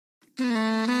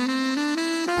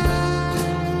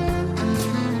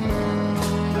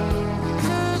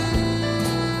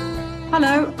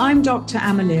Hello, I'm Dr.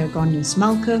 Amalia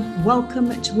Gonyas-Malka.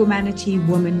 Welcome to Humanity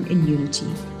Woman in Unity,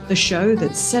 the show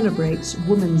that celebrates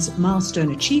women's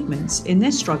milestone achievements in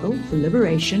their struggle for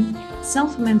liberation,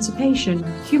 self-emancipation,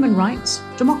 human rights,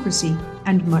 democracy,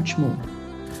 and much more.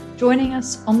 Joining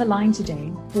us on the line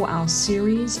today for our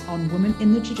series on women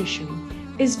in the judiciary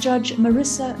is Judge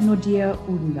Marissa Naudé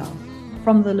Odendaal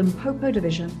from the Limpopo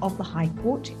Division of the High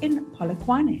Court in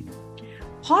Polokwane.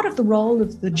 Part of the role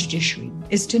of the judiciary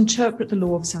is to interpret the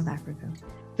law of South Africa.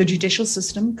 The judicial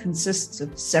system consists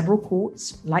of several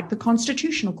courts, like the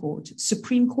Constitutional Court,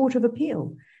 Supreme Court of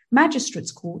Appeal,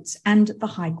 Magistrates' Courts, and the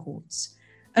High Courts.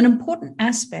 An important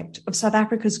aspect of South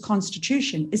Africa's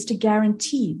constitution is to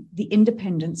guarantee the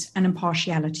independence and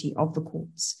impartiality of the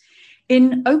courts.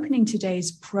 In opening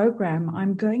today's program,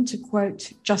 I'm going to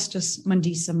quote Justice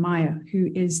Mandisa Meyer,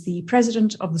 who is the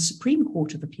president of the Supreme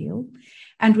Court of Appeal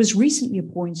and was recently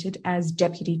appointed as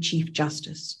Deputy Chief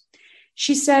Justice.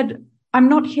 She said, "I'm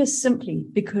not here simply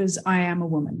because I am a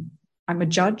woman. I'm a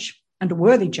judge and a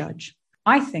worthy judge.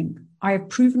 I think I have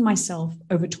proven myself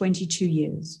over 22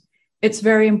 years. It's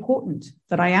very important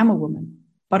that I am a woman,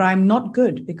 but I'm not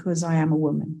good because I am a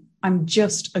woman. I'm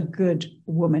just a good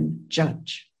woman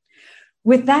judge."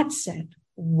 With that said,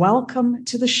 welcome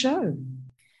to the show.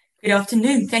 Good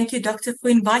afternoon. Thank you, Doctor, for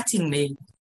inviting me.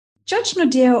 Judge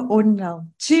Naudé Odendaal,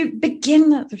 to begin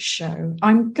the show,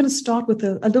 I'm going to start with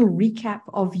a little recap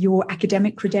of your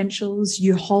academic credentials.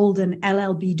 You hold an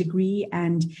LLB degree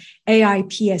and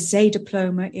AIPSA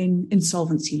diploma in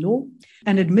insolvency law,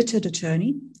 an admitted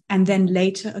attorney, and then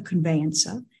later a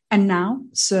conveyancer, and now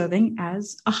serving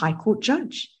as a High Court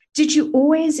judge. Did you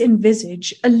always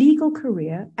envisage a legal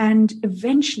career and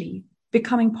eventually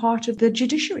becoming part of the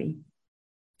judiciary?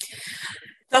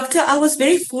 Doctor, I was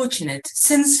very fortunate.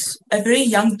 Since a very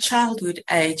young childhood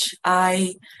age,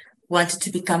 I wanted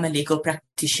to become a legal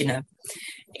practitioner.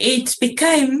 It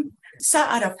became so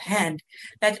out of hand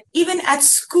that even at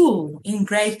school, in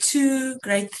grade 2,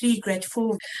 grade 3, grade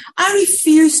 4, I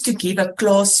refused to give a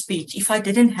class speech if I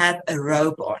didn't have a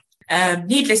robe on.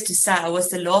 Needless to say, I was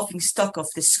the laughing stock of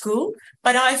the school,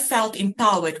 but I felt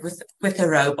empowered with a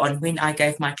robe on when I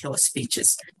gave my class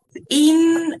speeches.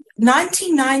 In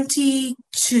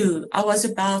 1992, I was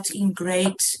about in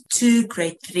grade 2,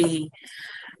 grade 3.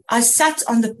 I sat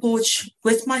on the porch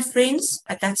with my friends.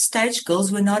 At that stage, girls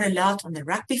were not allowed on the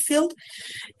rugby field.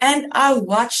 And I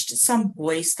watched some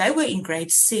boys, they were in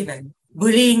grade 7,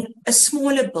 bullying a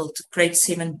smaller built grade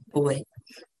 7 boy.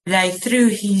 They threw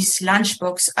his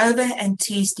lunchbox over and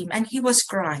teased him, and he was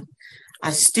crying.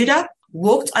 I stood up,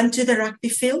 walked onto the rugby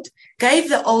field, gave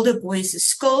the older boys a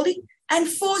scolding, and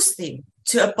forced them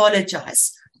to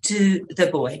apologize to the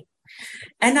boy.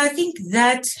 And I think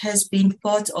that has been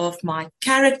part of my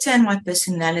character and my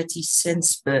personality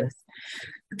since birth.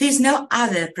 There's no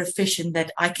other profession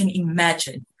that I can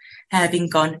imagine having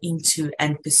gone into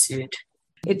and pursued.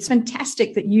 It's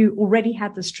fantastic that you already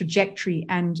had this trajectory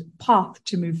and path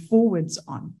to move forwards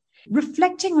on.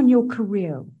 Reflecting on your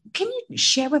career, can you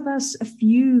share with us a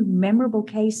few memorable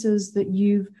cases that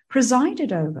you've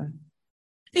presided over?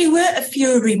 There were a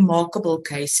few remarkable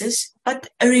cases, but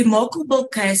a remarkable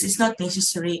case is not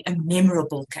necessarily a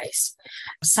memorable case.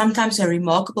 Sometimes a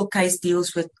remarkable case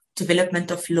deals with development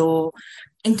of law,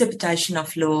 interpretation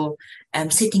of law,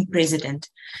 setting precedent.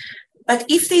 But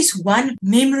if there's one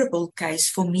memorable case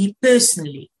for me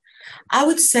personally, I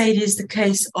would say it is the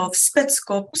case of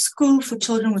Spitskop School for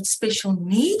Children with Special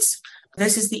Needs.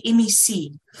 This is the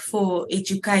MEC for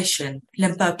Education,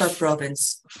 Limpopo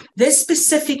Province. This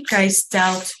specific case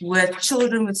dealt with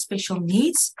children with special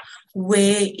needs,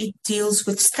 where it deals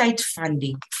with state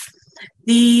funding.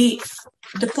 The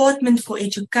Department for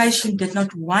Education did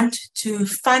not want to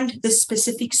fund this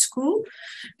specific school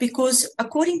because,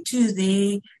 according to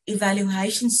their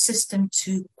evaluation system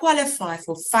to qualify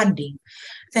for funding,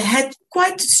 they had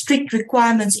quite strict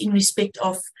requirements in respect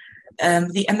of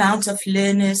the amount of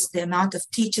learners, the amount of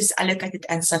teachers allocated,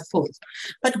 and so forth.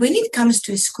 But when it comes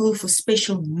to a school for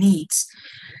special needs,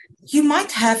 you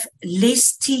might have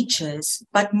less teachers,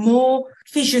 but more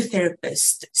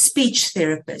physiotherapists, speech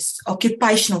therapists,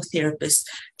 occupational therapists,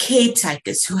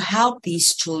 caretakers who help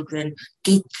these children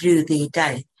get through their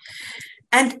day.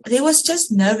 And there was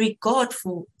just no regard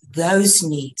for those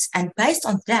needs. And based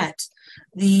on that,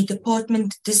 the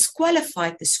department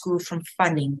disqualified the school from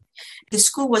funding. The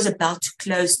school was about to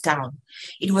close down.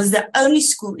 It was the only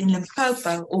school in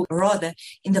Limpopo, or rather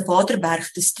in the Waterberg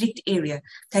district area,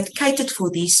 that catered for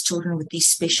these children with these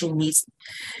special needs.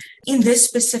 In this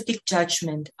specific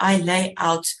judgment, I lay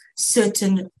out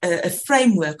certain a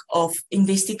framework of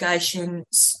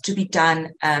investigations to be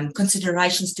done,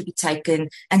 considerations to be taken,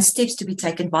 and steps to be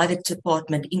taken by the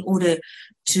department in order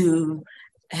to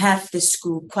have the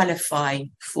school qualify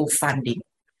for funding.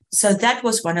 So that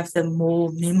was one of the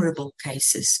more memorable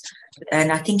cases.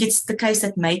 And I think it's the case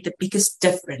that made the biggest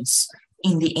difference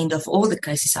in the end of all the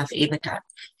cases I've ever done,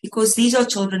 because these are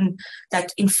children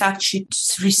that in fact should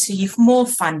receive more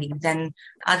funding than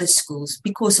other schools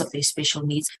because of their special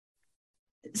needs.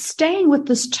 Staying with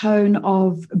this tone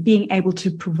of being able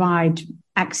to provide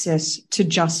access to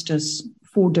justice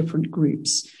for different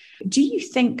groups, do you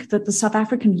think that the South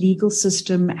African legal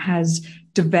system has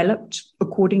developed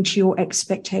according to your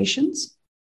expectations?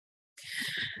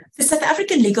 The South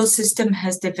African legal system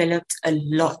has developed a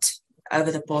lot over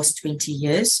the past 20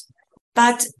 years,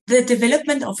 but the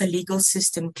development of a legal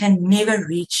system can never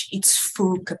reach its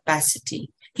full capacity.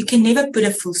 You can never put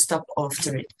a full stop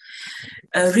after it.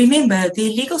 Remember, the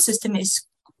legal system is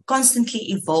constantly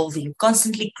evolving,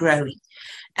 constantly growing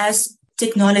as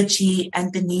technology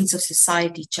and the needs of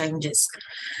society changes.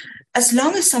 As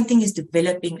long as something is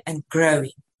developing and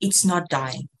growing, it's not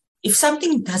dying. If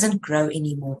something doesn't grow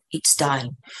anymore, it's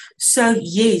dying. So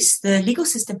yes, the legal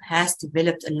system has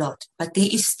developed a lot, but there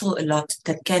is still a lot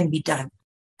that can be done.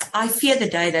 I fear the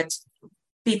day that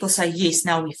people say, yes,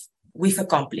 now we've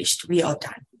accomplished, we are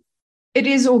done. It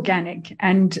is organic.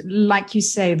 And like you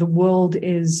say, the world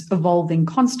is evolving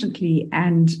constantly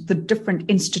and the different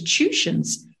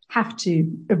institutions have to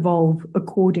evolve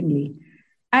accordingly.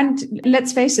 And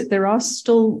let's face it, there are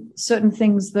still certain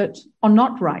things that are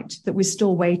not right, that we're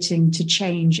still waiting to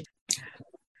change.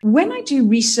 When I do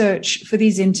research for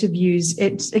these interviews,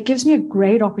 it gives me a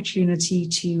great opportunity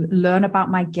to learn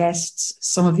about my guests,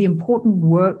 some of the important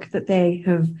work that they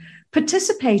have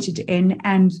participated in,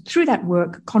 and through that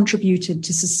work contributed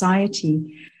to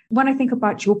society. When I think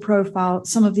about your profile,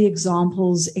 some of the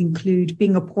examples include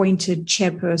being appointed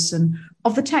chairperson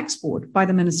of the Tax Board by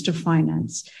the Minister of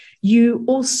Finance. You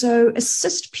also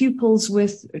assist pupils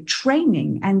with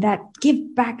training, and that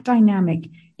give back dynamic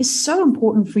is so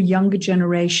important for younger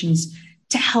generations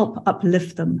to help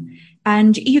uplift them.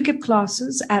 And you give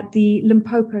classes at the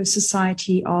Limpopo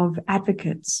Society of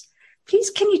Advocates.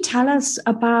 Please, can you tell us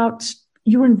about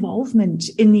your involvement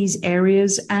in these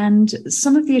areas and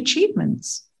some of the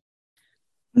achievements?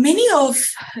 Many of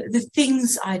the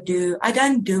things I do, I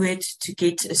don't do it to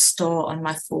get a star on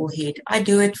my forehead. I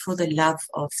do it for the love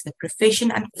of the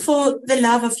profession and for the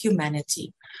love of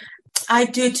humanity. I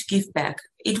do it to give back.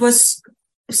 It was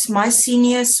my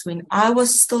seniors, when I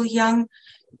was still young,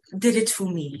 did it for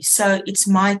me. So it's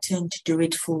my turn to do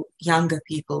it for younger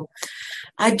people.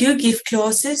 I do give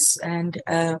classes and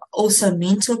also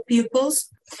mentor pupils.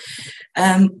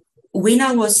 When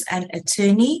I was an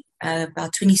attorney,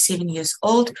 about 27 years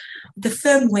old, the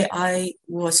firm where I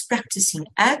was practicing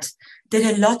at did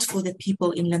a lot for the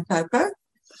people in Limpopo.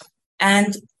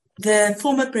 And the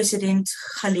former president,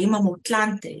 Kgalema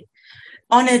Motlanthe,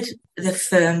 honored the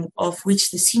firm of which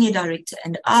the senior director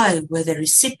and I were the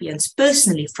recipients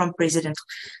personally from President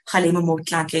Kgalema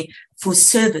Motlanthe for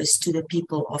service to the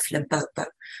people of Limpopo.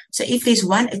 So if there's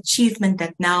one achievement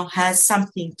that now has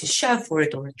something to show for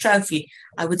it or a trophy,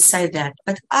 I would say that.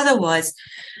 But otherwise,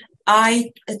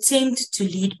 I attempt to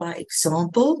lead by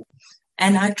example,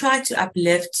 and I try to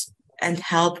uplift and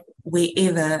help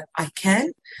wherever I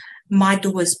can. My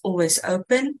door is always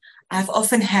open. I've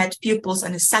often had pupils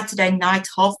on a Saturday night,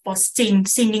 10:30,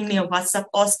 sending me a WhatsApp,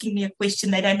 asking me a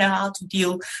question. They don't know how to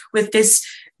deal with this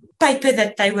paper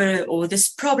that they were, or this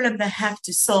problem they have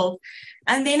to solve.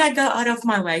 And then I go out of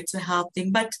my way to help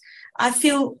them. But I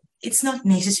feel it's not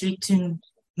necessary to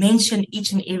mention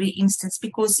each and every instance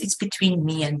because it's between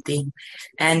me and them.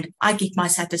 And I get my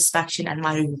satisfaction and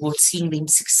my reward seeing them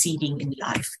succeeding in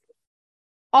life.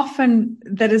 Often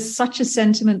that is such a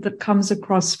sentiment that comes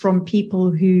across from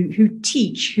people who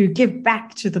teach, who give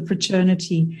back to the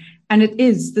fraternity. And it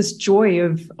is this joy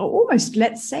of almost,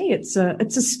 let's say, it's a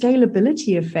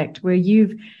scalability effect where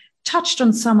you've touched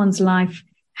on someone's life,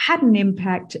 had an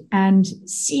impact, and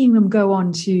seeing them go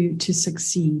on to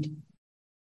succeed.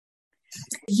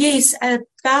 Yes,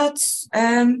 about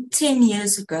 10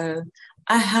 years ago,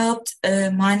 I helped a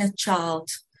minor child.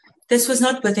 This was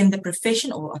not within the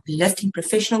profession or uplifting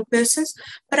professional persons,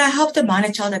 but I helped a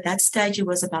minor child at that stage. He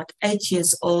was about 8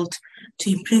 years old, to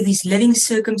improve his living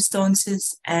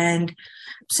circumstances and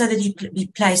so that he be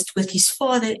placed with his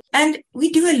father. And we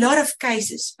do a lot of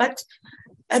cases, but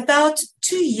about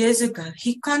 2 years ago,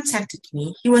 he contacted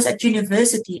me. He was at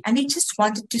university and he just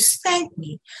wanted to thank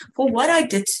me for what I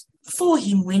did for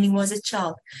him when he was a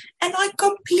child. And I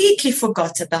completely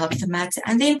forgot about the matter.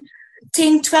 And then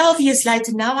 10, 12 years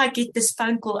later, now I get this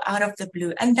phone call out of the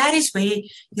blue. And that is where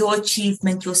your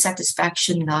achievement, your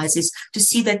satisfaction lies, is to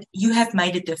see that you have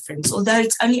made a difference, although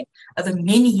it's only over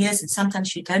many years and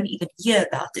sometimes you don't even hear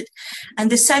about it. And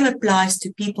the same applies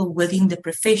to people within the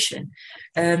profession.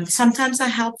 Sometimes I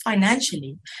help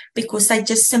financially because they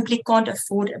just simply can't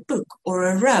afford a book or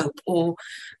a robe, or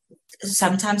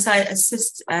sometimes I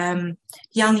assist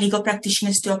young legal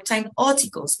practitioners to obtain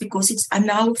articles because I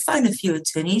now phone a few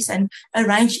attorneys and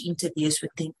arrange interviews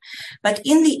with them. But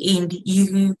in the end,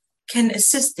 you can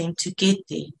assist them to get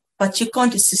there, but you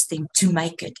can't assist them to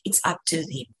make it. It's up to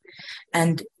them.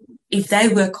 And if they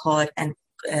work hard and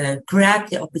grab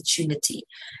the opportunity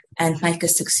and make a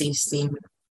success, then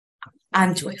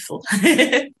I'm joyful.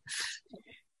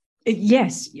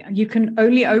 Yes, you can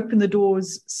only open the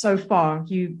doors so far.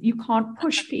 You can't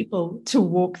push people to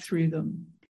walk through them.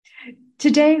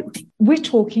 Today, we're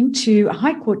talking to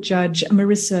High Court Judge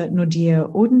Marissa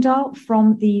Naudé Odendaal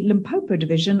from the Limpopo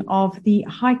Division of the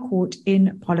High Court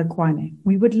in Polokwane.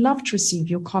 We would love to receive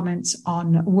your comments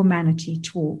on Womanity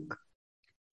Talk.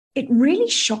 It really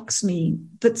shocks me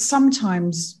that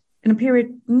sometimes, in a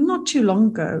period not too long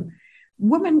ago,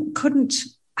 women couldn't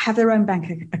have their own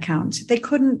bank account. They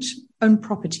couldn't own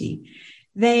property.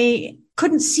 They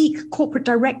couldn't seek corporate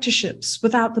directorships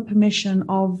without the permission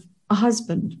of a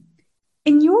husband.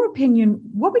 In your opinion,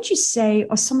 what would you say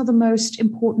are some of the most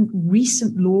important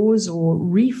recent laws or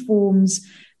reforms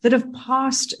that have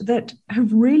passed that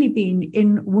have really been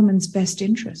in women's best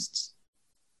interests?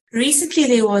 Recently,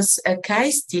 there was a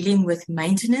case dealing with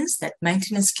maintenance, that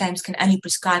maintenance claims can only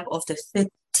prescribe after 30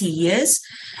 years,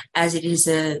 as it is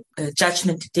a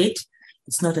judgment debt.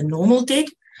 It's not a normal debt.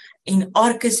 In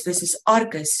Arcus versus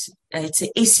Arcus, it's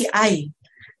a SCA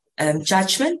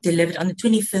judgment delivered on the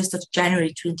 21st of January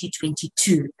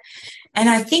 2022. And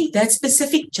I think that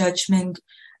specific judgment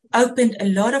opened a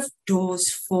lot of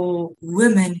doors for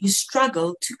women who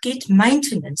struggle to get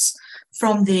maintenance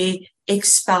from their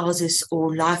ex-spouses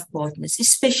or life partners,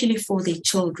 especially for their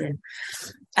children.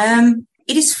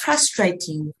 It is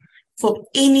frustrating for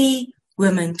any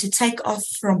women to take off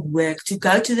from work, to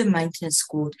go to the maintenance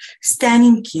court, stand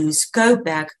in queues, go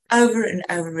back over and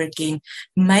over again,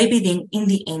 maybe then in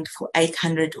the end for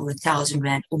 800 or 1,000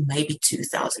 rand or maybe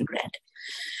 2,000 rand.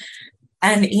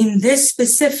 And in this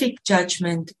specific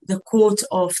judgment, the court,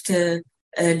 after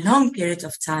a long period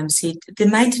of time, said the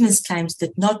maintenance claims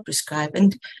did not prescribe,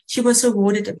 and she was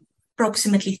awarded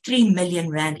approximately 3 million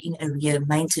rand in arrear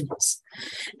maintenance.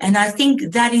 And I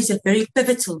think that is a very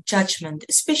pivotal judgment,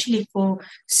 especially for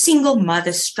single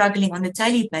mothers struggling on a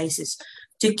daily basis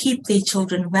to keep their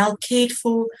children well cared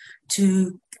for,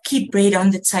 to keep bread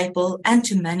on the table, and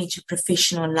to manage a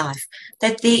professional life,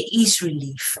 that there is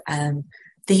relief.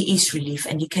 There is relief,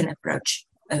 and you can approach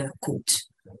court.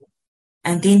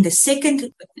 And then the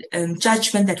second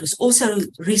judgment that was also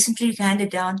recently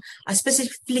handed down, I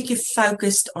specifically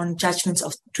focused on judgments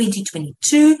of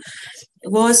 2022,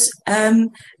 was a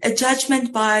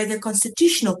judgment by the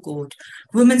Constitutional Court,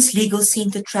 Women's Legal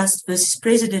Centre Trust versus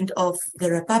President of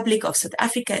the Republic of South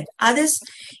Africa and others.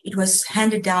 It was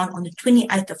handed down on the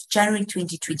 28th of January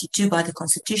 2022 by the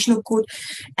Constitutional Court,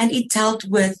 and it dealt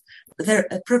with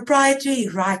the proprietary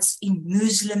rights in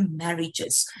Muslim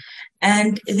marriages.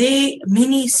 And there,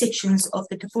 many sections of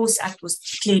the Divorce Act was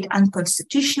declared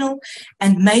unconstitutional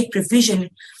and made provision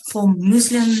for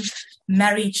Muslim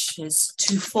marriages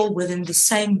to fall within the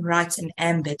same rights and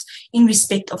ambit in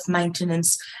respect of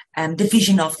maintenance,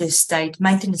 division of the estate,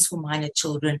 maintenance for minor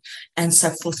children, and so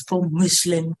forth for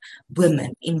Muslim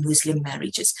women in Muslim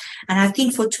marriages. And I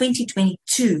think for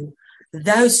 2022,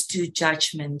 those two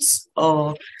judgments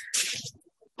are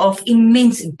of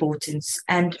immense importance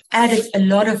and added a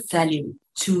lot of value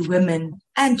to women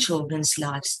and children's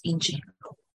lives in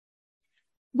general.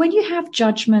 When you have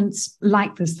judgments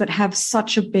like this that have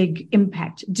such a big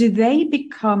impact, do they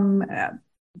become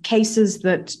cases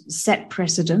that set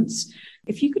precedents?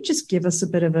 If you could just give us a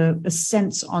bit of a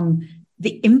sense on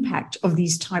the impact of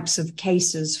these types of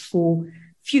cases for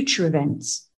future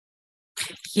events.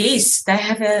 Yes, they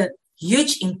have a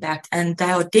huge impact, and they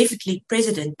are definitely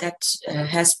precedent that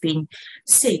has been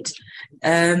set.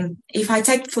 If I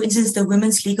take, for instance, the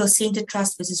Women's Legal Centre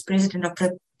Trust versus President of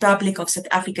the Republic of South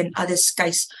Africa and others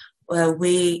case where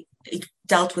it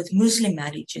dealt with Muslim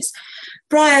marriages.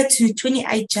 Prior to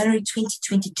 28 January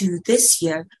 2022, this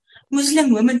year,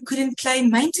 Muslim women couldn't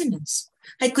claim maintenance.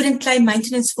 They couldn't claim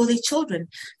maintenance for their children.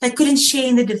 They couldn't share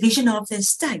in the division of the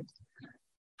estate.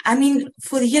 I mean,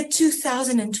 for the year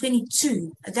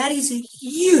 2022, that is a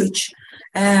huge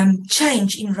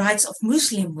change in rights of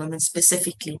Muslim women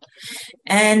specifically.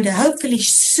 And hopefully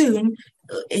soon,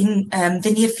 in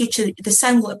the near future, the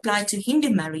same will apply to Hindu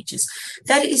marriages.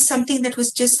 That is something that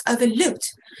was just overlooked.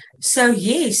 So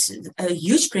yes, a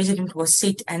huge precedent was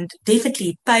set and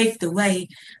definitely paved the way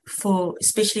for,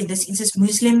 especially in this instance,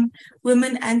 Muslim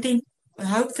women and then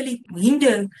hopefully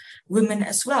Hindu women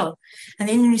as well. And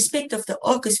then in respect of the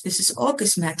AUKUS versus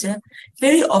AUKUS matter,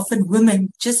 very often women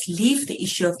just leave the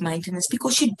issue of maintenance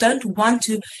because you don't want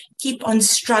to keep on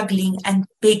struggling and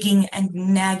begging and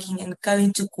nagging and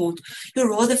going to court. You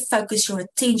rather focus your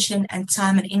attention and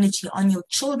time and energy on your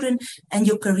children and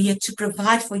your career to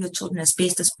provide for your children as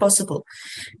best as possible.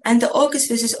 And the AUKUS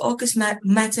versus AUKUS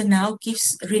matter now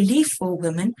gives relief for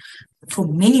women for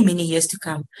many, many years to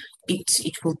come.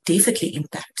 It will definitely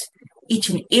impact each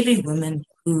and every woman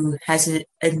who has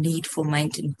a need for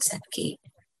maintenance and care.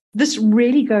 This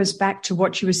really goes back to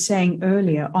what you were saying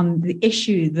earlier on the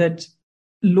issue that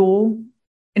law,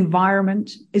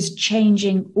 environment is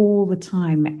changing all the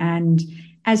time. And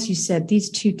as you said, these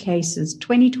two cases,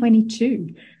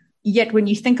 2022, yet when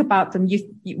you think about them,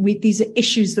 these are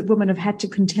issues that women have had to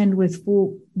contend with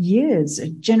for years,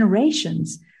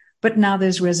 generations, but now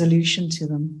there's resolution to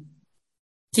them.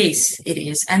 Yes, it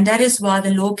is. And that is why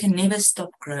the law can never stop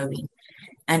growing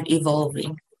and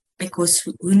evolving, because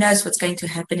who knows what's going to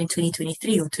happen in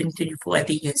 2023 or 2024 and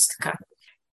the years to come.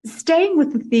 Staying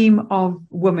with the theme of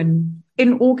women,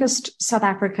 in August, South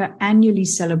Africa annually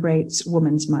celebrates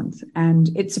Women's Month, and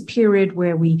it's a period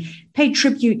where we pay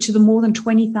tribute to the more than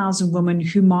 20,000 women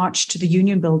who marched to the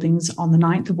Union buildings on the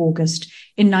 9th of August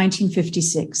in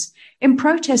 1956 in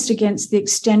protest against the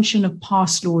extension of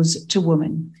past laws to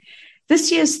women. This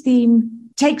year's theme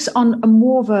takes on a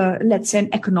more of a, let's say, an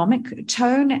economic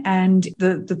tone, and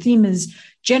the theme is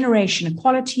generation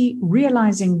equality,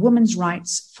 realizing women's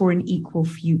rights for an equal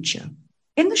future.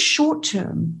 In the short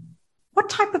term, what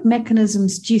type of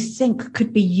mechanisms do you think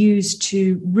could be used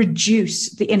to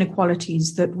reduce the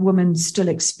inequalities that women still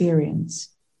experience?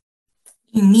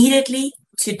 Immediately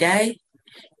today,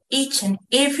 each and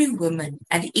every woman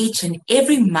and each and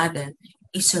every mother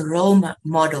is a role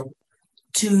model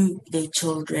to their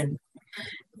children.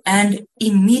 And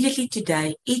immediately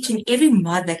today, each and every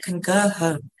mother can go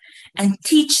home and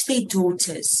teach their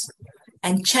daughters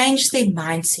and change their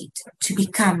mindset to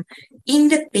become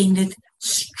independent,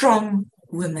 strong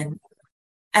women,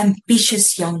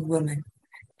 ambitious young women.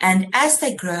 And as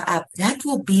they grow up, that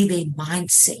will be their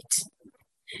mindset.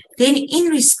 Then in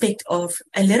respect of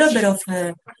a little bit of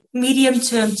a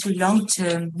medium-term to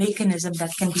long-term mechanism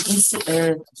that can be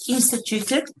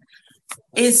instituted,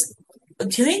 is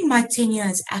during my tenure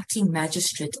as acting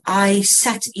magistrate, I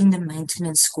sat in the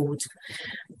maintenance court.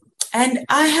 And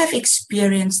I have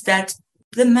experienced that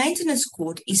the maintenance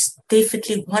court is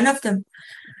definitely one of the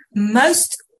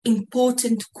most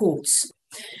important courts.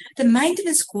 The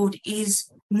maintenance court is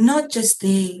not just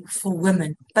there for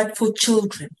women, but for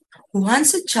children.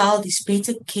 Once a child is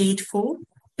better cared for,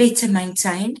 better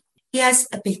maintained, he has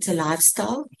a better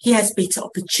lifestyle, he has better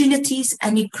opportunities,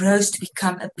 and he grows to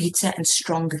become a better and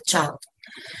stronger child.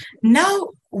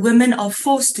 Now, women are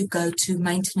forced to go to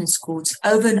maintenance courts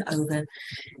over and over.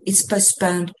 It's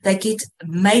postponed. They get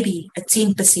maybe a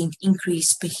 10%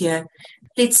 increase per year.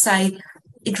 Let's say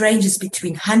it ranges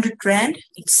between 100 Rand,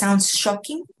 it sounds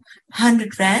shocking,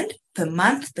 100 Rand per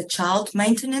month per child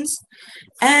maintenance,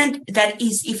 and that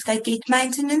is if they get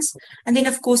maintenance, and then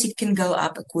of course it can go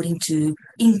up according to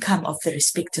income of the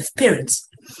respective parents.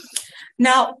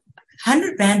 Now,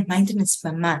 100 Rand maintenance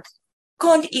per month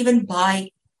can't even buy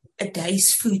a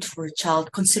day's food for a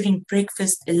child, considering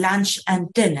breakfast, lunch,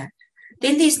 and dinner.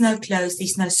 Then there's no clothes,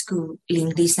 there's no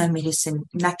schooling, there's no medicine,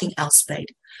 nothing else paid.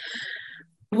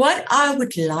 What I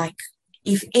would like,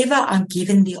 if ever I'm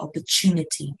given the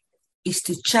opportunity, is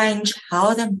to change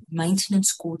how the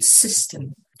maintenance court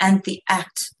system and the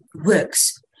Act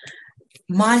works.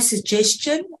 My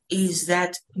suggestion is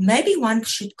that maybe one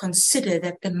should consider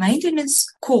that the maintenance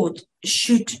court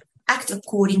should act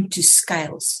according to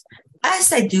scales, as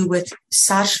they do with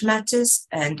SARS matters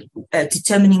and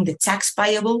determining the tax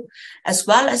payable, as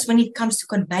well as when it comes to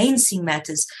conveyancing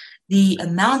matters, the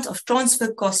amount of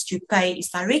transfer costs you pay is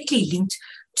directly linked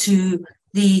to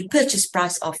the purchase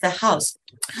price of the house.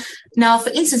 Now,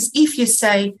 for instance, if you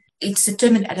say it's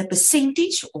determined at a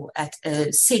percentage or at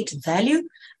a set value,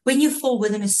 when you fall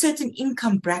within a certain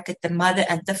income bracket, the mother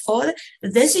and the father,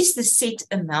 this is the set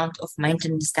amount of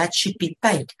maintenance that should be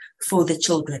paid for the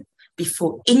children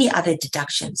before any other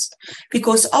deductions.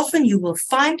 Because often you will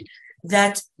find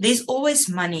that there's always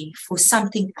money for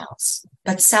something else,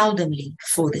 but seldomly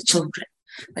for the children.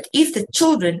 But if the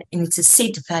children, and it's a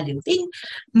set value, then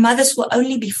mothers will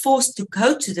only be forced to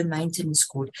go to the maintenance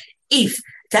court if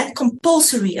that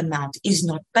compulsory amount is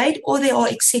not paid or there are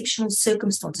exceptional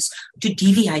circumstances to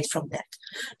deviate from that.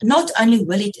 Not only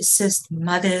will it assist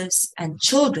mothers and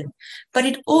children, but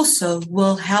it also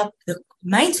will help the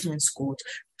maintenance court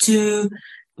to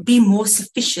be more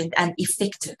sufficient and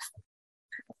effective.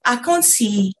 I can't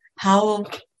see how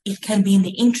it can be in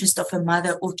the interest of a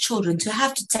mother or children to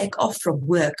have to take off from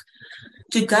work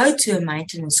to go to a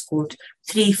maintenance court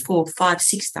 3, 4, 5,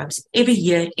 6 times every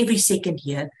year, every second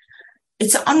year.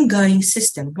 It's an ongoing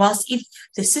system. Whilst if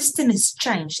the system is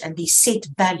changed and these set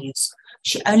values,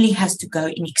 she only has to go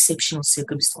in exceptional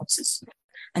circumstances.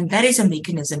 And that is a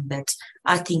mechanism that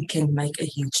I think can make a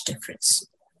huge difference.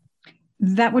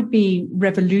 That would be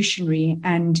revolutionary.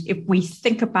 And if we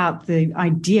think about the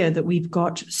idea that we've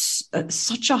got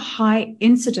such a high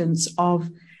incidence of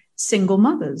single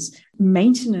mothers,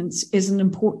 maintenance is an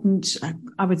important,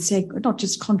 I would say, not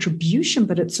just contribution,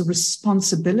 but it's a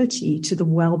responsibility to the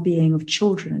well-being of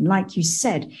children. And like you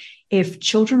said, if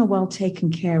children are well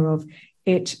taken care of,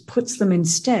 it puts them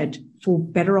instead for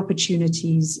better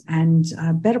opportunities and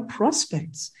better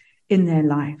prospects in their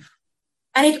life.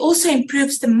 And it also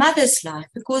improves the mother's life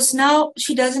because now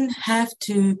she doesn't have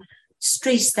to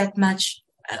stress that much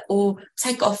or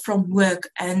take off from work.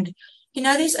 And, you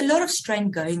know, there's a lot of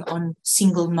strain going on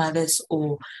single mothers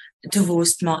or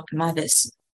divorced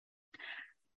mothers.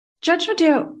 Judge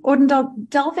Nadia Odendaal,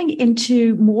 delving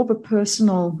into more of a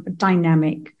personal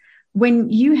dynamic, when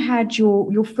you had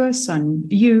your first son,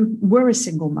 you were a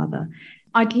single mother.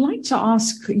 I'd like to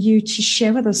ask you to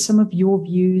share with us some of your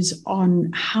views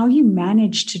on how you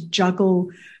managed to juggle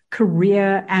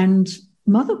career and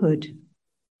motherhood.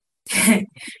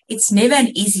 It's never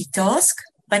an easy task,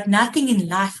 but nothing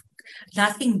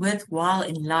worthwhile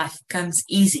in life comes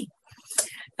easy.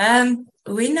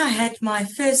 When I had my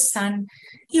first son,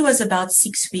 he was about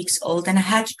 6 weeks old, and I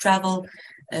had to travel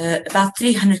about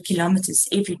 300 kilometers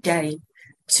every day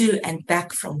to and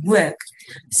back from work.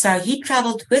 So he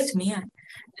traveled with me,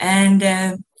 and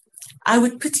I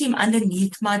would put him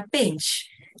underneath my bench.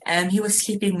 He was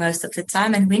sleeping most of the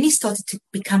time. And when he started to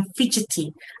become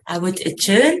fidgety, I would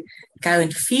adjourn, go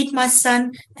and feed my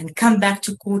son, and come back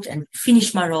to court and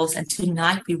finish my roles. And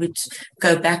tonight we would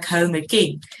go back home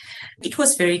again. It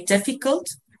was very difficult,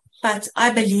 but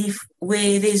I believe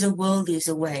where there's a will, there's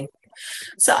a way.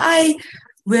 So I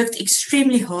worked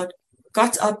extremely hard,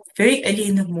 got up very early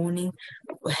in the morning,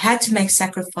 had to make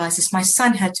sacrifices. My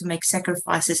son had to make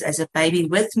sacrifices as a baby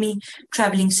with me,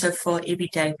 traveling so far every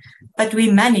day. But we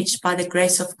managed, by the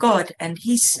grace of God and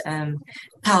His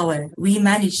power, we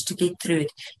managed to get through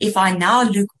it. If I now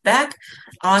look back,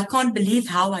 I can't believe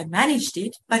how I managed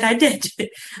it, but I did.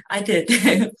 I did.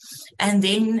 And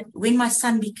then when my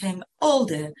son became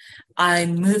older, I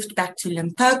moved back to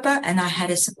Limpopo and I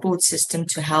had a support system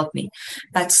to help me.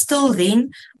 But still then,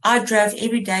 I drove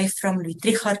every day from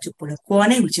Luitriga to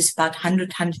Polokwane, which is about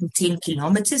 110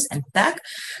 kilometers and back,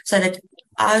 so that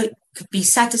I could be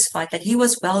satisfied that he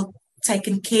was well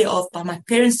taken care of by my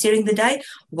parents during the day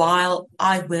while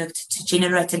I worked to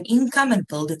generate an income and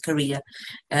build a career.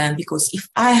 Because if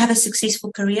I have a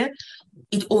successful career,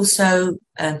 it also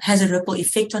has a ripple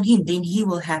effect on him. Then he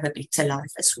will have a better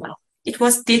life as well. It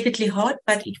was definitely hard,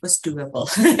 but it was doable.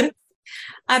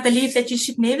 I believe that you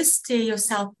should never stare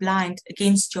yourself blind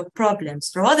against your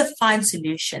problems, rather find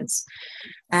solutions.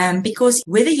 Because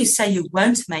whether you say you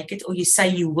won't make it or you say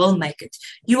you will make it,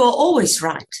 you are always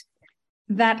right.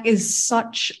 That is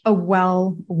such a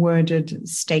well-worded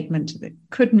statement that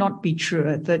could not be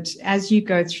truer, that as you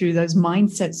go through those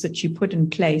mindsets that you put in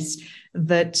place,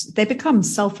 that they become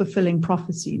self-fulfilling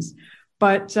prophecies.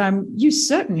 But you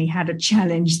certainly had a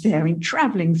challenge there in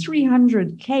traveling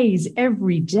 300 Ks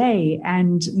every day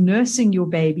and nursing your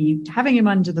baby, having him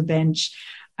under the bench.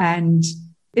 And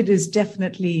it is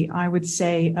definitely, I would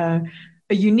say,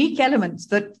 a unique element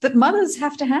that mothers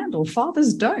have to handle.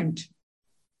 Fathers don't.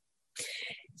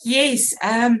 Yes,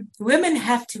 women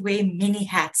have to wear many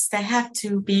hats. They have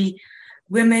to be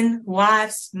women,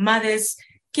 wives, mothers,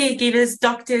 caregivers,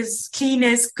 doctors,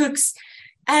 cleaners, cooks,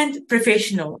 and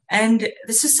professional. And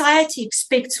the society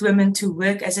expects women to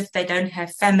work as if they don't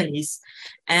have families.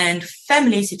 And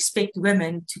families expect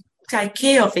women to take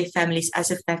care of their families as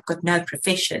if they've got no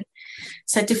profession.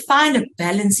 So to find a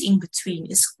balance in between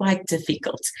is quite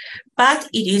difficult. But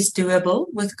it is doable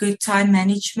with good time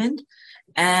management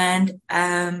and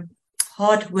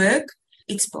hard work.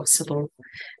 It's possible.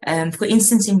 For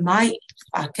instance,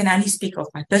 I can only speak of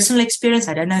my personal experience.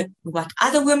 I don't know what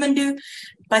other women do,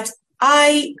 but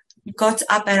I got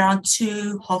up around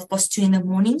 2:30 in the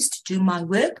mornings to do my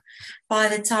work. By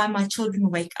the time my children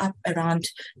wake up around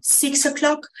 6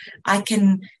 o'clock, I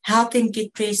can help them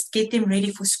get dressed, get them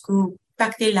ready for school,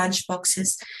 pack their lunch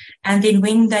boxes. And then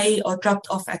when they are dropped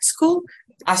off at school,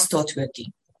 I start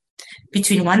working.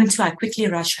 Between 1 and 2, I quickly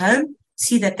rush home,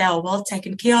 see that they are well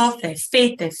taken care of, they're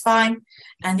fed, they're fine,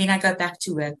 and then I go back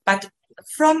to work. But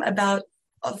from about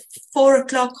 4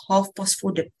 o'clock,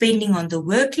 4:30, depending on the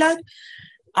workload,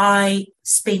 I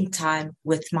spend time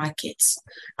with my kids.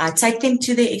 I take them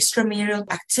to their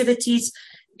extramural activities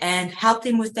and help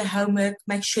them with their homework,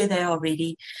 make sure they are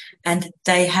ready and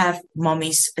they have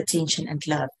mommy's attention and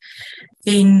love.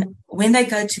 Then when they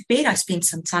go to bed, I spend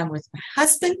some time with my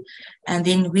husband, and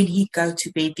then when he go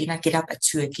to bed, then I get up at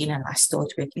 2 again and I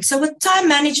start working. So with time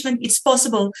management, it's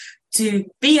possible to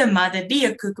be a mother, be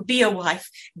a cook, be a wife,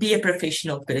 be a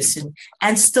professional person,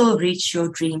 and still reach your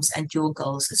dreams and your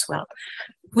goals as well.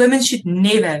 Women should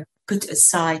never put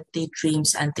aside their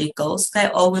dreams and their goals. They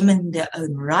are women in their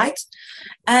own right.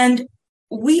 And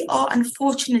we are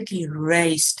unfortunately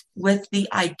raised with the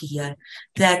idea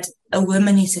that a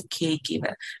woman is a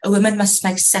caregiver. A woman must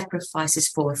make sacrifices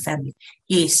for a family.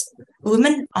 Yes, a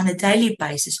woman on a daily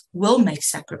basis will make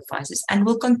sacrifices and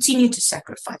will continue to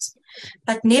sacrifice,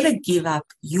 but never give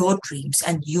up your dreams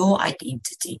and your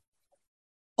identity,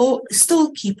 or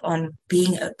still keep on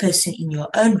being a person in your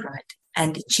own right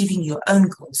and achieving your own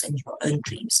goals and your own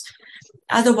dreams.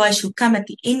 Otherwise, you'll come at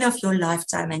the end of your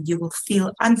lifetime and you will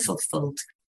feel unfulfilled.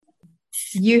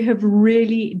 You have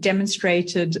really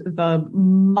demonstrated the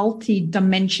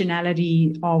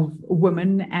multi-dimensionality of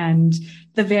women and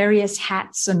the various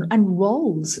hats and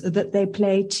roles that they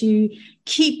play to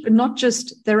keep not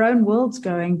just their own worlds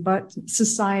going, but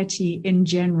society in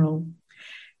general.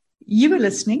 You are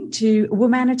listening to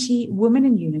Womanity, Women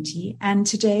in Unity, and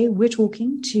today we're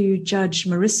talking to Judge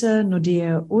Marissa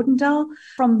Nordea Odendaal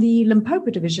from the Limpopo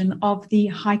Division of the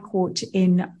High Court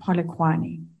in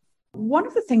Polokwane. One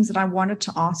of the things that I wanted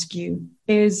to ask you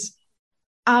is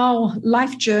our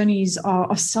life journeys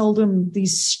are seldom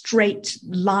these straight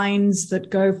lines that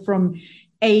go from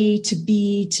A to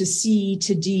B to C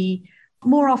to D.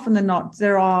 More often than not,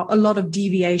 there are a lot of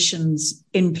deviations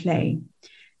in play.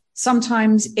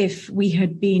 Sometimes if we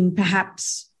had been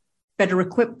perhaps better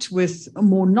equipped with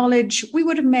more knowledge, we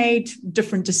would have made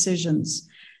different decisions.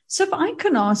 So if I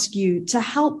can ask you to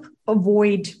help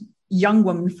avoid young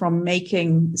women from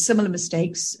making similar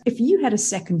mistakes, if you had a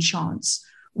second chance,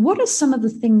 what are some of the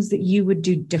things that you would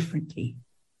do differently?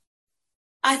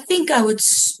 I think I would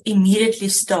immediately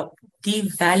stop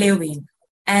devaluing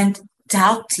and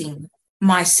doubting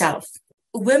myself.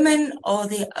 Women are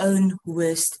their own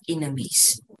worst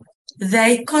enemies.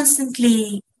 They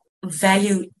constantly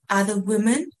value other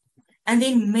women and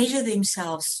then measure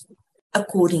themselves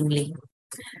accordingly.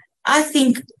 I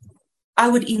think I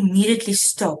would immediately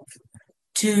stop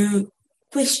to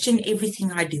question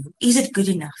everything I do. Is it good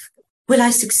enough? Will I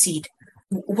succeed?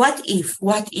 What if?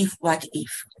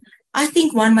 I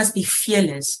think one must be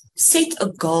fearless, set a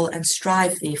goal and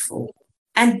strive therefore,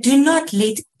 and do not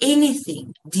let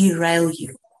anything derail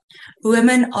you.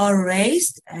 Women are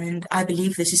raised, and I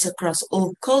believe this is across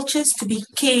all cultures, to be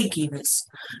caregivers,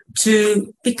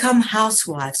 to become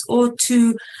housewives, or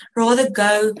to rather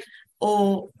go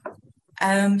or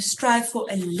strive for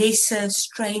a lesser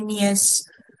strenuous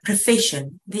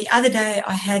profession. The other day,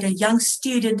 I had a young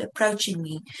student approaching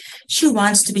me. She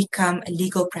wants to become a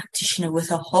legal practitioner with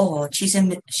her whole heart. She's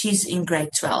in grade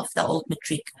 12, the old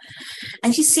matric.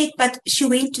 And she said, but she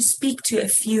went to speak to a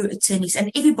few attorneys and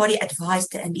everybody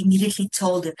advised her and immediately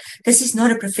told her, this is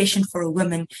not a profession for a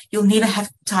woman. You'll never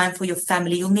have time for your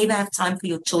family. You'll never have time for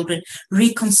your children.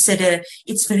 Reconsider.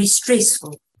 It's very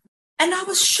stressful. And I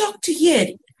was shocked to hear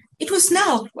it. It was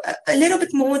now a little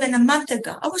bit more than a month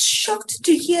ago. I was shocked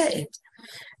to hear it.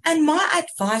 And my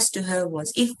advice to her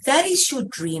was, if that is your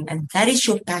dream and that is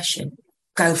your passion,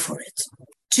 go for it.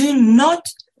 Do not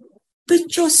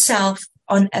put yourself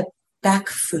on a back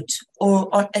foot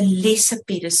or on a lesser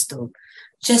pedestal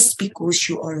just because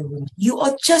you are a woman. You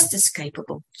are just as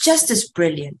capable, just as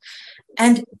brilliant,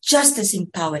 and just as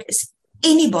empowered as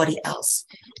anybody else.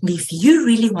 And if you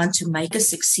really want to make a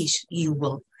success, you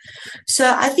will.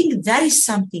 So I think that is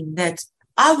something that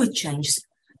I would change.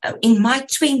 In my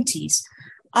 20s,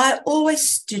 I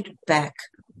always stood back,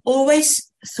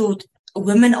 always thought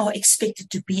women are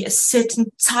expected to be a certain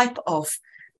type of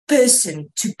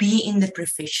person to be in the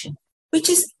profession, which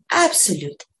is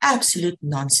absolute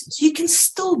nonsense. You can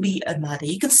still be a mother,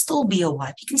 you can still be a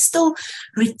wife, you can still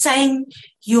retain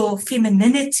your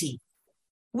femininity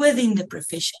within the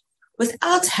profession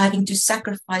without having to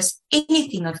sacrifice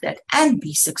anything of that and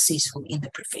be successful in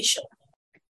the profession.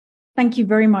 Thank you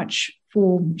very much for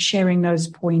sharing those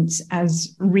points.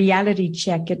 As reality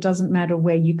check, it doesn't matter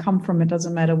where you come from. It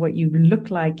doesn't matter what you look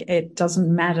like. It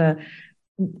doesn't matter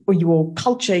your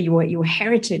culture, your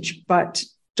heritage, but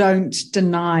don't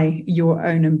deny your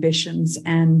own ambitions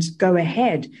and go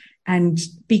ahead and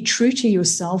be true to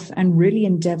yourself and really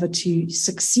endeavor to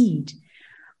succeed.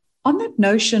 On that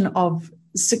notion of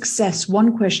success,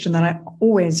 one question that I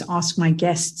always ask my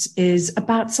guests is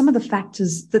about some of the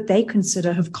factors that they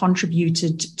consider have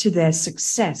contributed to their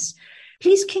success.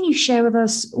 Please, can you share with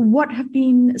us what have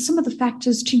been some of the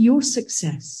factors to your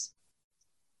success?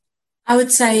 I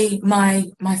would say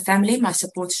my family, my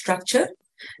support structure,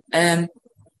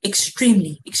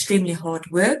 extremely hard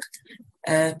work,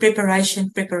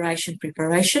 preparation.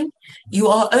 You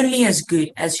are only as good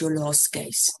as your last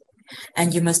case.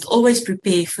 And you must always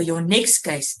prepare for your next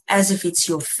case as if it's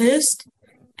your first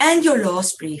and your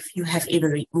last brief you have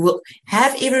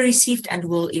ever received and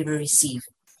will ever receive.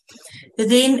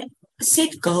 Then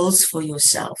set goals for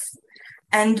yourself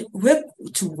and work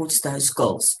towards those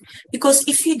goals. Because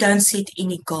if you don't set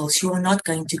any goals, you are not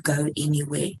going to go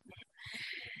anywhere.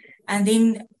 And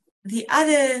then the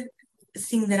other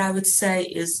thing that I would say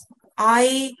is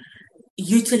I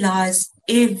utilize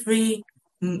every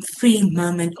free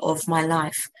moment of my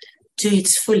life to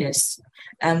its fullest.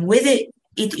 Whether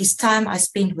it is time I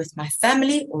spend with my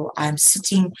family or I'm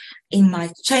sitting in my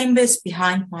chambers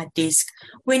behind my desk.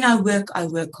 When I work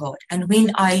hard. And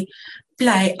when I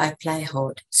play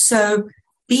hard. So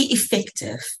be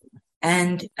effective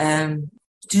and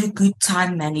do good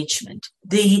time management.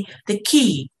 The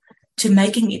key to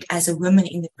making it as a woman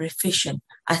in the profession,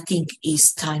 I think,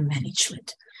 is time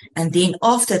management. And then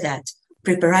after that,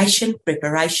 preparation.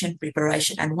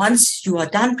 And once you are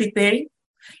done preparing,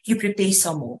 you prepare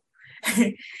some more.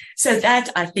 So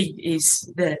that, I think,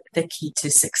 is the key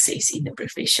to success in the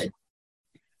profession.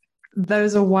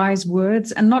 Those are wise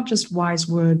words, and not just wise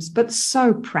words, but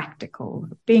so practical.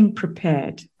 Being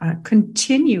prepared,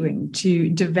 continuing to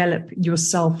develop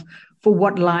yourself for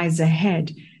what lies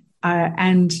ahead,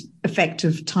 and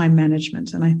effective time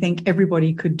management. And I think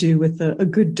everybody could do with a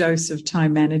good dose of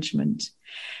time management.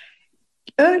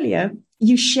 Earlier,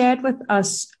 you shared with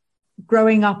us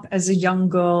growing up as a young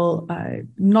girl,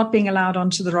 not being allowed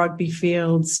onto the rugby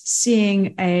fields,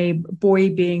 seeing a boy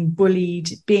being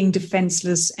bullied, being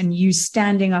defenseless, and you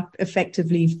standing up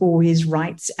effectively for his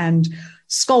rights and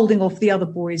scolding off the other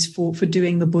boys for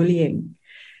doing the bullying.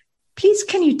 Please,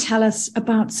 can you tell us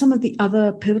about some of the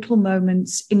other pivotal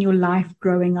moments in your life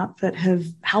growing up that have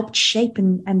helped shape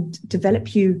and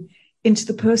develop you into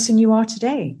the person you are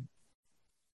today?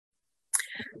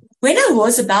 When I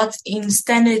was about in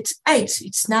standard 8,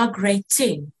 it's now grade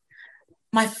 10,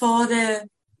 my father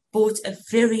bought a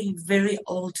very, very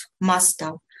old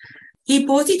Mustang. He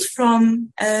bought it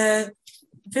from a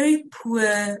very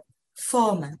poor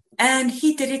farmer, and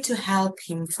he did it to help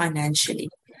him financially.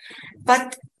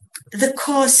 But the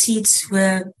car seats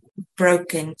were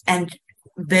broken and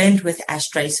burned with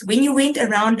ashtrays. When you went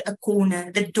around a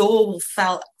corner, the door will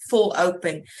fall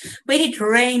open. When it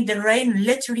rained, the rain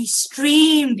literally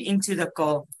streamed into the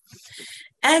car.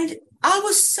 And I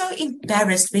was so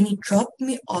embarrassed when he dropped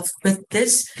me off with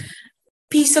this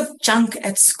piece of junk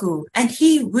at school. And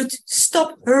he would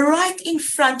stop right in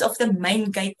front of the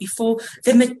main gate before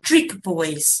the matric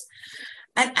boys.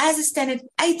 And as a standard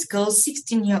 8 girl,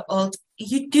 16-year-old,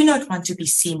 you do not want to be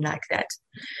seen like that.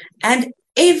 And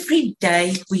every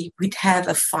day we would have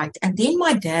a fight. And then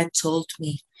my dad told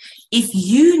me, if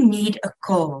you need a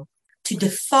car to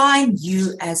define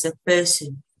you as a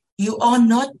person, you are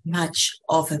not much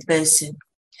of a person.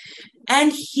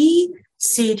 And he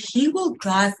said he will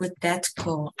drive with that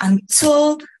car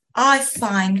until I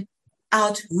find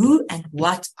out who and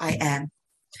what I am.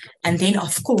 And then,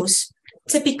 of course,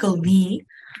 typical me,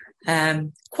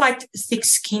 quite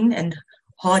thick-skinned and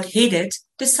hard-headed,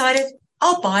 decided,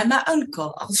 I'll buy my own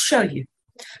car. I'll show you.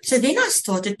 So then I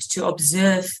started to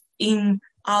observe in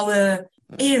our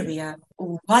area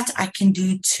what I can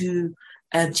do to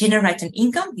generate an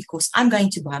income, because I'm going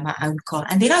to buy my own car.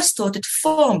 And then I started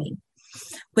farming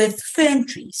with fern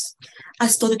trees. I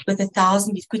started with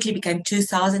 1,000, it quickly became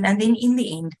 2,000. And then in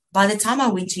the end, by the time I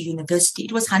went to university,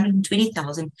 it was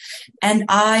 120,000. And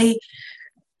I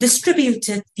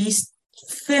distributed these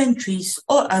fern trees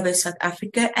all over South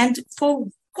Africa and for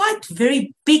quite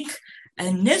very big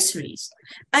nurseries.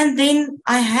 And then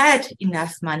I had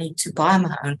enough money to buy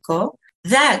my own car.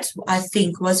 That, I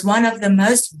think, was one of the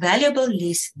most valuable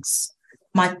lessons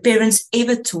my parents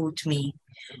ever taught me,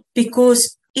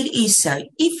 because it is so.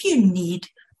 If you need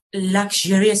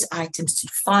luxurious items to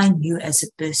define you as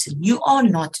a person. You are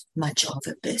not much of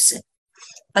a person.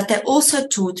 But they also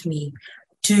taught me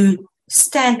to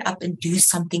stand up and do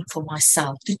something for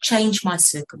myself, to change my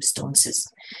circumstances.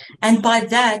 And by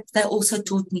that, they also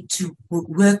taught me to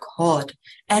work hard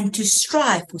and to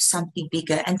strive for something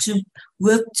bigger and to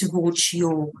work towards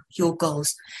your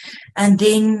goals. And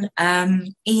then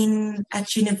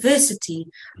at university,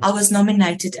 I was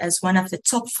nominated as one of the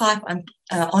top 5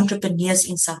 entrepreneurs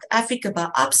in South Africa by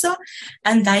ABSA,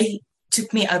 and they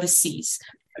took me overseas.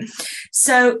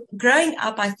 So growing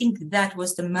up, I think that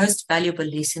was the most valuable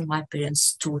lesson my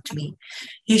parents taught me.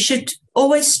 You should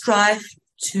always strive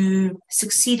to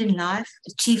succeed in life,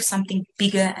 achieve something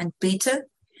bigger and better,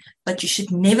 but you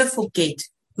should never forget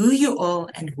who you are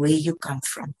and where you come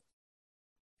from.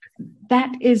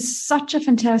 That is such a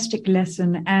fantastic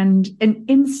lesson and an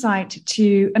insight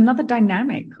to another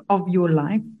dynamic of your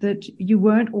life, that you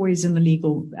weren't always in the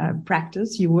legal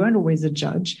practice, you weren't always a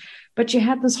judge, but you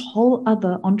had this whole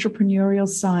other entrepreneurial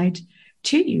side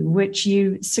to you, which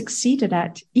you succeeded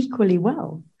at equally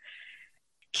well.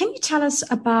 Can you tell us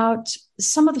about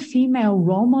some of the female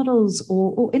role models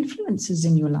or influences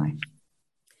in your life?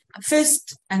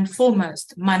 First and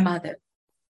foremost, my mother.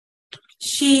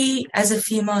 She, as a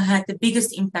female, had the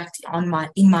biggest impact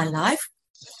in my life.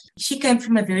 She came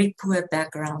from a very poor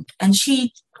background, and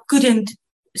she couldn't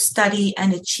study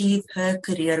and achieve her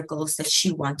career goals that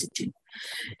she wanted to.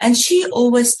 And she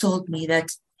always told me that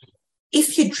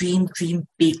if you dream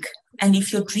big. And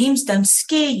if your dreams don't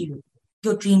scare you,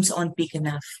 your dreams aren't big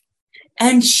enough.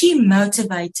 And she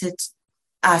motivated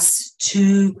us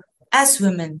as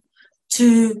women,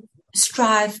 to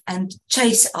strive and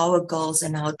chase our goals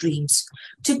and our dreams,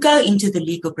 to go into the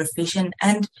legal profession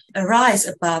and rise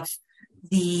above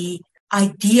the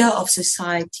idea of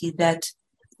society that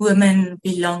women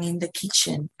belong in the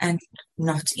kitchen and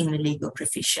not in the legal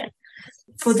profession.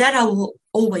 For that, I will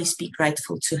always be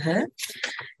grateful to her.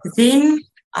 Then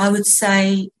I would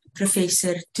say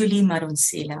Professor Thuli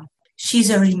Madonsela. She's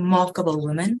a remarkable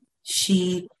woman.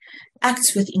 She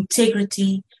acts with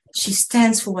integrity. She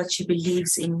stands for what she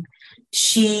believes in.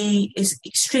 She is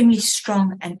extremely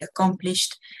strong and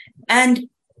accomplished. And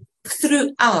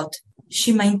throughout,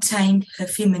 she maintained her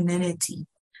femininity.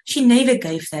 She never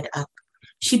gave that up.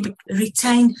 She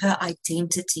retained her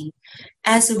identity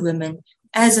as a woman,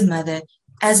 as a mother,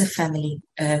 as a family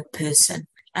person.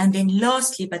 And then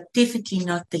lastly, but definitely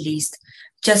not the least,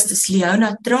 Justice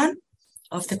Leona Tron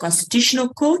of the Constitutional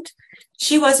Court.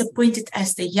 She was appointed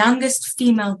as the youngest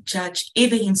female judge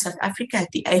ever in South Africa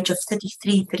at the age of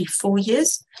 33, 34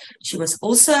 years. She was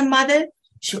also a mother.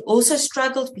 She also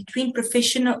struggled between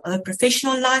her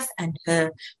professional life and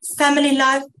her family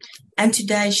life. And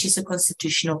today she's a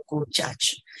Constitutional Court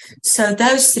judge. So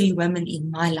those 3 women in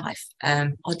my life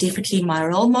are definitely my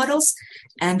role models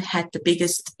and had the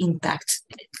biggest impact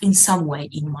in some way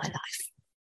in my life.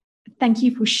 Thank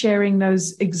you for sharing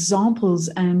those examples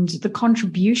and the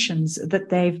contributions that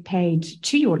they've paid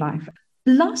to your life.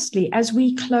 Lastly, as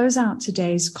we close out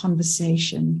today's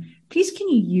conversation, please can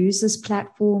you use this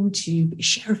platform to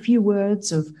share a few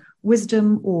words of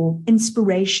wisdom or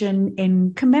inspiration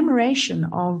in commemoration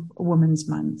of Women's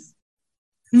Month?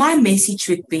 My message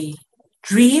would be,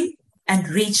 dream and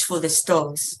reach for the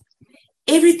stars.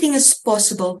 Everything is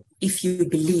possible if you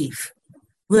believe.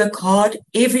 Work hard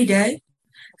every day,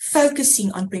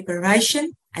 focusing on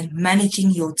preparation and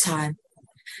managing your time.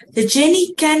 The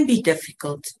journey can be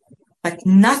difficult, but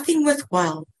nothing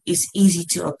worthwhile is easy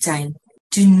to obtain.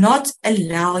 Do not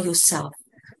allow yourself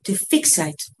to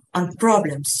fixate on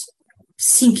problems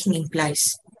sinking in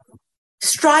place.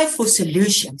 Strive for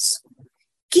solutions.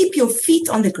 Keep your feet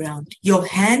on the ground, your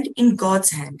hand in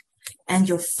God's hand, and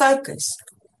your focus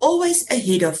always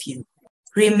ahead of you.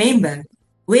 Remember,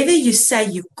 whether you say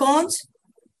you can't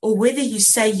or whether you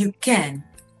say you can,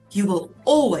 you will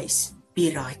always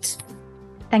be right.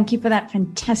 Thank you for that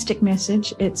fantastic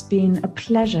message. It's been a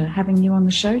pleasure having you on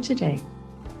the show today.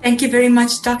 Thank you very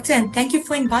much, Doctor, and thank you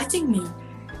for inviting me.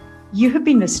 You have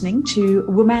been listening to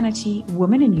Womanity,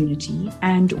 Women in Unity,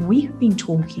 and we have been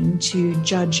talking to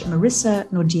Judge Marissa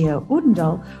Nordia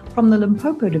Odendaal from the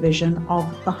Limpopo Division of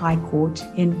the High Court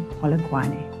in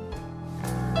Polokwane.